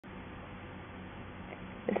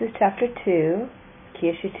This is Chapter 2,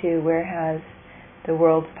 Key Issue 2, where has the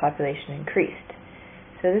world's population increased?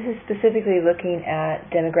 So this is specifically looking at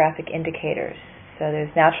demographic indicators. So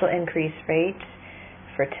there's natural increase rate,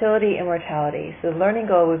 fertility, and mortality. So the learning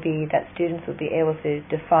goal would be that students will be able to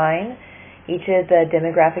define each of the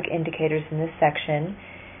demographic indicators in this section,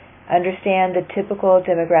 understand the typical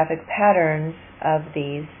demographic patterns of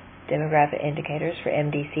these demographic indicators for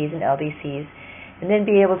MDCs and LDCs, and then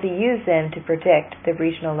be able to use them to predict the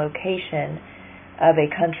regional location of a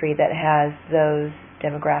country that has those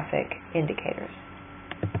demographic indicators.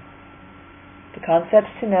 The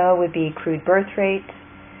concepts to know would be crude birth rate,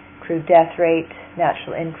 crude death rate,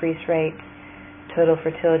 natural increase rate, total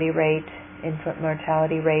fertility rate, infant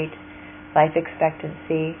mortality rate, life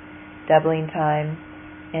expectancy, doubling time,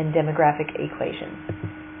 and demographic equations.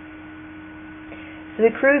 So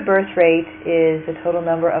the crude birth rate is the total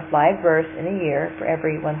number of live births in a year for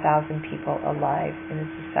every 1,000 people alive in a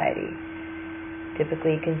society.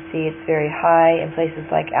 Typically you can see it's very high in places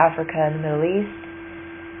like Africa and the Middle East,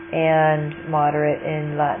 and moderate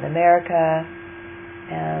in Latin America,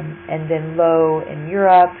 and then low in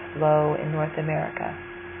Europe, low in North America.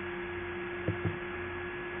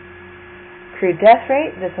 Crude death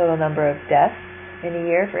rate, the total number of deaths in a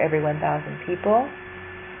year for every 1,000 people.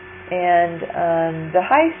 And the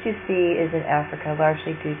highest you see is in Africa,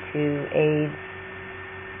 largely due to AIDS,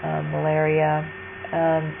 malaria,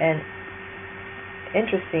 and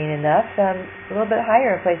interesting enough, a little bit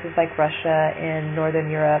higher in places like Russia and Northern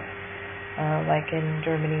Europe, like in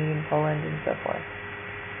Germany and Poland and so forth.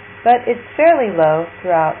 But it's fairly low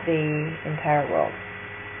throughout the entire world,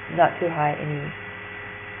 not too high any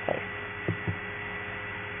place.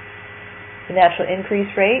 The natural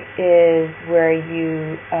increase rate is where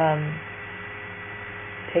you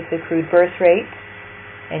take the crude birth rate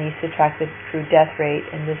and you subtract the crude death rate,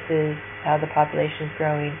 and this is how the population is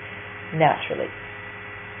growing naturally.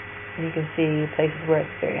 And you can see places where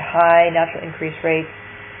it's very high natural increase rate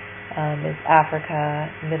is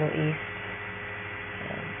Africa, Middle East,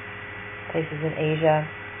 places in Asia.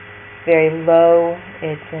 Very low,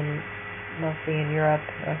 it's mostly in Europe,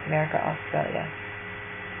 North America, Australia.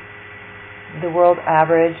 The world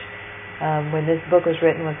average when this book was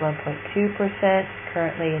written was 1.2%.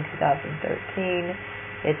 Currently in 2013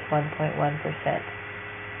 it's 1.1%.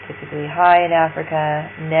 Typically high in Africa,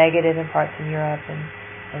 negative in parts in Europe,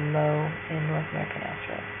 and low in North America and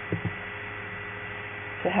Australia.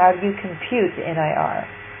 So how do you compute the NIR?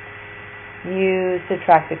 You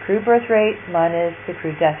subtract the crude birth rate minus the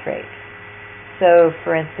crude death rate. So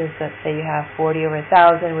for instance, let's say you have 40 over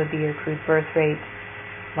 1,000 would be your crude birth rate,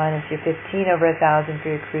 minus your 15 over 1,000 for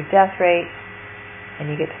your crude death rate, and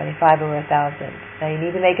you get 25 over 1,000. Now you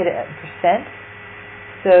need to make it a percent,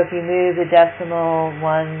 so if you move the decimal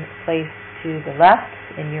one place to the left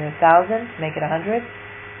in your 1,000 to make it 100,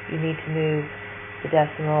 you need to move the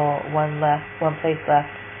decimal one place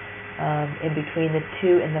left in between the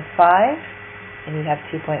 2 and the 5, and you'd have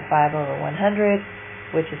 2.5 over 100,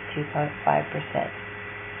 which is 2.5%.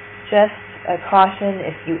 Just a caution,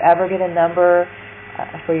 if you ever get a number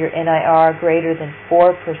for your NIR greater than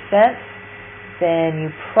 4%, then you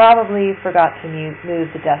probably forgot to move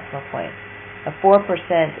the decimal point. A 4%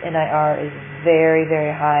 NIR is very,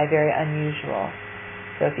 very high, very unusual.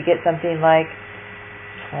 So if you get something like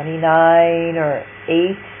 29 or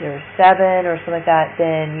 8 or 7 or something like that,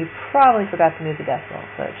 then you probably forgot to move the decimal.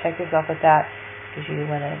 So check yourself with that, because you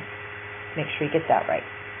want to make sure you get that right.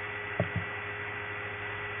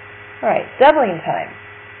 All right, doubling time.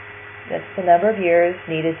 That's the number of years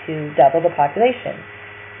needed to double the population,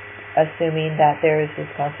 assuming that there is this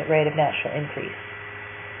constant rate of natural increase.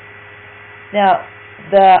 Now,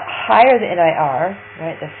 the higher the NIR,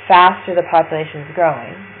 right, the faster the population is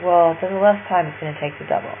growing, well, then the less time it's going to take to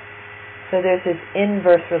double. So there's this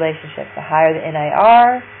inverse relationship. The higher the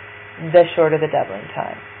NIR, the shorter the doubling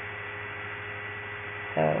time.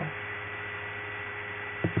 So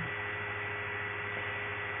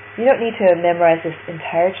you don't need to memorize this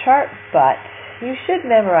entire chart, but you should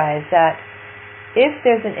memorize that if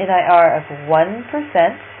there's an NIR of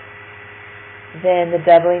 1%, then the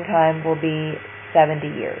doubling time will be 70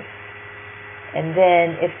 years. And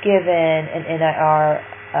then if given an NIR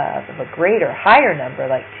of a greater, higher number,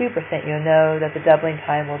 like 2%, you'll know that the doubling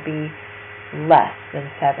time will be less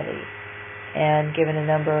than 70. And given a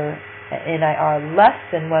number, an NIR less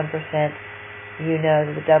than 1%, you know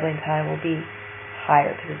that the doubling time will be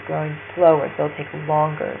higher because it's growing slower, so it'll take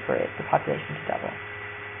longer for the population to double.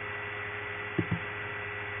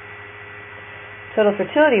 Total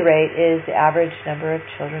fertility rate is the average number of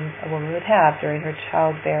children a woman would have during her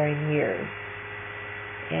childbearing years.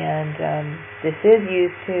 And this is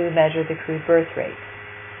used to measure the crude birth rate.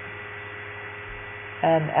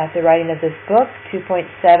 At the writing of this book, 2.7%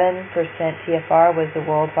 TFR was the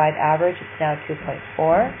worldwide average. It's now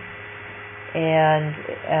 2.4. And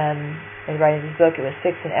at the writing of this book, it was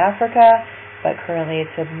 6 in Africa, but currently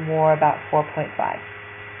it's more about 4.5.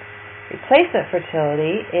 Replacement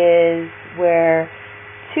fertility is where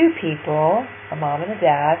two people, a mom and a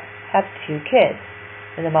dad, have two kids.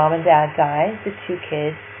 When the mom and dad die, the two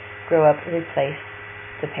kids grow up and replace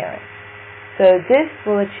the parents. So this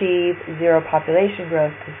will achieve zero population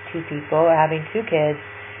growth because two people are having two kids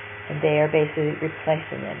and they are basically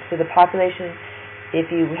replacing them. So the population,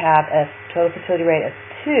 if you have a total fertility rate of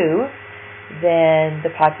 2, then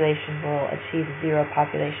the population will achieve zero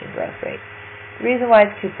population growth rate. The reason why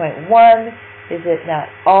it's 2.1 is that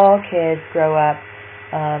not all kids grow up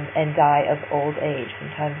and die of old age.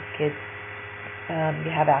 Sometimes kids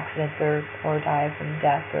you have accidents or die from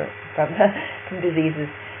death or from from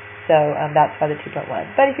diseases. So that's why the 2.1.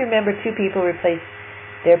 But if you remember, two people replace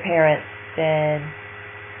their parents, then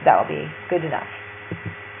that will be good enough.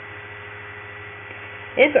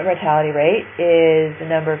 Infant mortality rate is the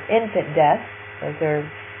number of infant deaths. Those are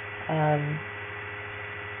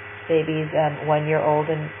babies 1 year old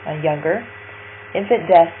and younger. Infant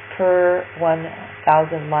deaths per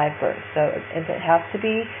 1,000 live births. So an infant has to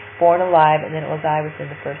be born alive and then it will die within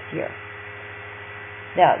the first year.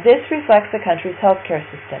 Now, this reflects the country's healthcare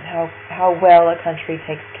system, how well a country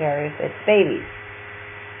takes care of its babies.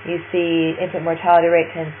 You see infant mortality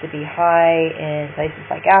rate tends to be high in places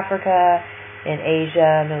like Africa, in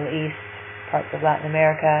Asia, Middle East, parts of Latin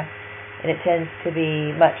America, and it tends to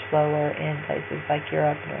be much lower in places like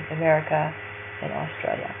Europe, North America, and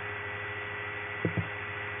Australia.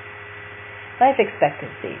 Life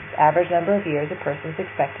expectancy, the average number of years a person is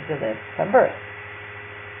expected to live from birth.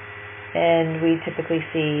 And we typically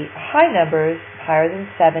see high numbers, higher than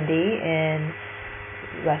 70 in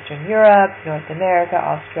Western Europe, North America,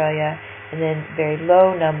 Australia, and then very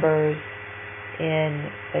low numbers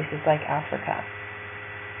in places like Africa.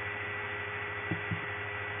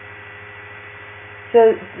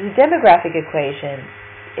 So the demographic equation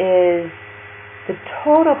is the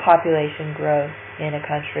total population growth in a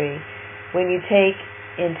country when you take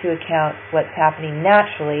into account what's happening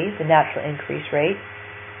naturally, the natural increase rate,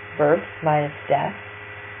 births minus death,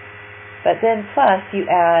 but then plus you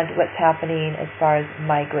add what's happening as far as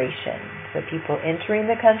migration. So people entering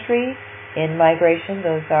the country in migration,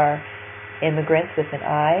 those are immigrants with an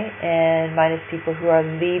I, and minus people who are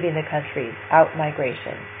leaving the country, out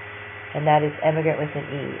migration, and that is immigrant with an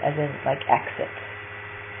E, as in like exit.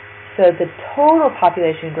 So the total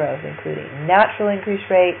population growth, including natural increase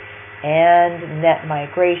rate and net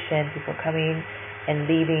migration, people coming and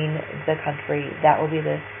leaving the country, that will be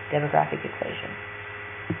the demographic equation.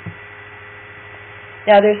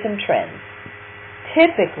 Now there's some trends.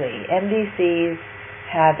 Typically, MDCs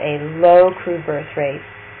have a low crude birth rate,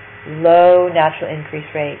 low natural increase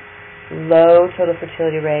rate, low total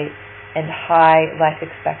fertility rate, and high life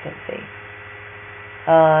expectancy.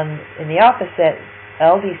 In the opposite,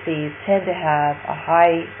 LDCs tend to have a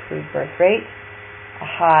high crude birth rate, a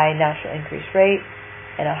high natural increase rate,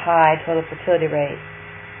 and a high total fertility rate,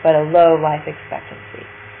 but a low life expectancy.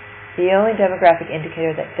 The only demographic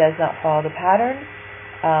indicator that does not follow the pattern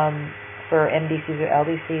for MDCs or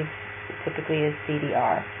LDCs typically is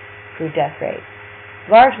CDR, Crude Death Rate,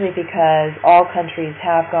 largely because all countries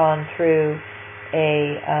have gone through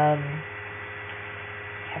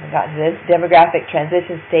haven't gotten to this, demographic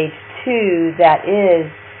transition stage 2 that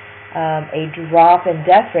is a drop in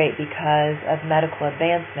death rate because of medical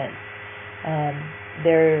advancements.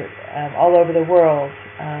 They're all over the world.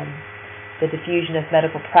 The diffusion of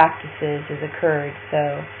medical practices has occurred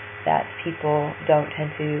so that people don't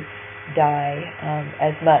tend to die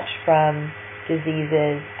as much from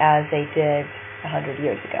diseases as they did 100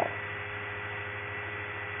 years ago.